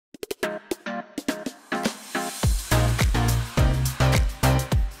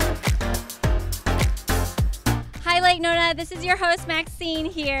Lake Nona. This is your host Maxine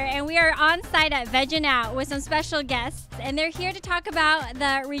here, and we are on site at Be.Live.Change with some special guests, and they're here to talk about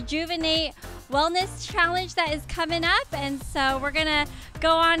the Rejuvenate Wellness Challenge that is coming up, and so we're gonna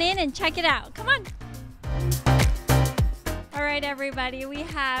go on in and check it out. Come on. All right, everybody, we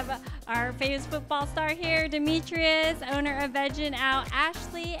have our famous football star here, Demetrius, owner of Be.Live.Change,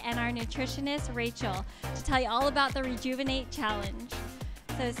 Ashley, and our nutritionist, Rachel, to tell you all about the Rejuvenate Challenge.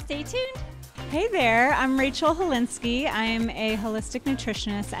 So stay tuned. Hey there, I'm Rachel Holinsky. I'm a holistic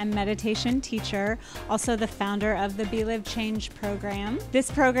nutritionist and meditation teacher, also the founder of the Be.Live.Change program. This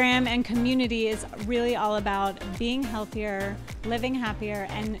program and community is really all about being healthier, living happier,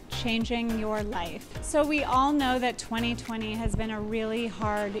 and changing your life. So we all know that 2020 has been a really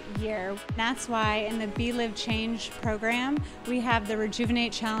hard year. That's why in the Be.Live.Change program, we have the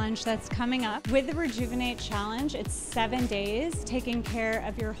Rejuvenate Challenge that's coming up. With the Rejuvenate Challenge, it's 7 days taking care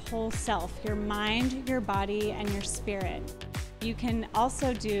of your whole self, your mind, your body, and your spirit. You can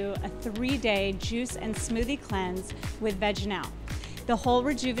also do a 3-day juice and smoothie cleanse with Be.Live.Change. The whole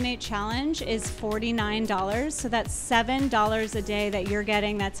Rejuvenate Challenge is $49, so that's $7 a day that you're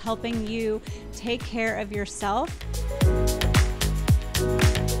getting that's helping you take care of yourself.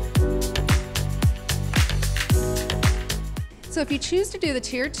 So if you choose to do the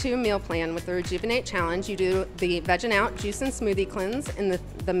Tier 2 meal plan with the Rejuvenate Challenge, you do the Be.Live.Change Juice and Smoothie Cleanse in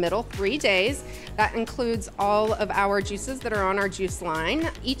the middle 3 days. That includes all of our juices that are on our juice line.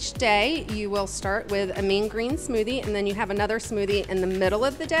 Each day you will start with a mean green smoothie, and then you have another smoothie in the middle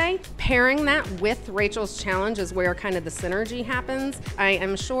of the day. Pairing that with Rachel's challenge is where kind of the synergy happens. I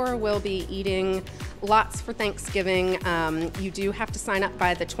am sure we'll be eating lots for Thanksgiving. You do have to sign up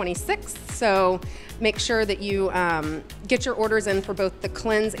by the 26th, so make sure that you get your orders in for both the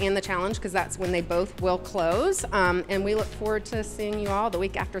cleanse and the challenge, because that's when they both will close. And we look forward to seeing you all the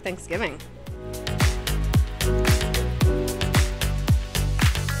week after Thanksgiving.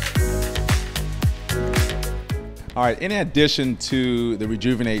 All right, in addition to the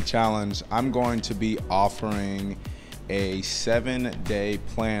Rejuvenate Challenge, I'm going to be offering a 7-day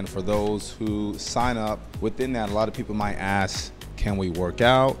plan for those who sign up. Within that, a lot of people might ask, can we work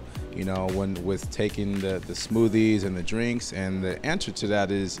out? You know, with taking the smoothies and the drinks, and the answer to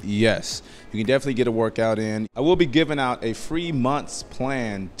that is yes. You can definitely get a workout in. I will be giving out a free month's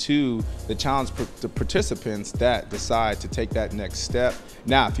plan to the challenge the participants that decide to take that next step.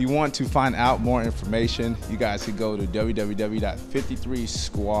 Now, if you want to find out more information, you guys can go to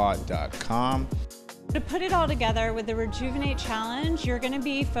www.53squad.com. To put it all together with the Rejuvenate Challenge, you're going to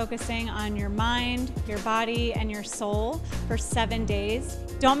be focusing on your mind, your body, and your soul for 7 days.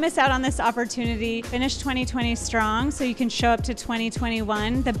 Don't miss out on this opportunity. Finish 2020 strong so you can show up to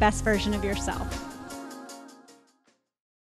 2021 the best version of yourself.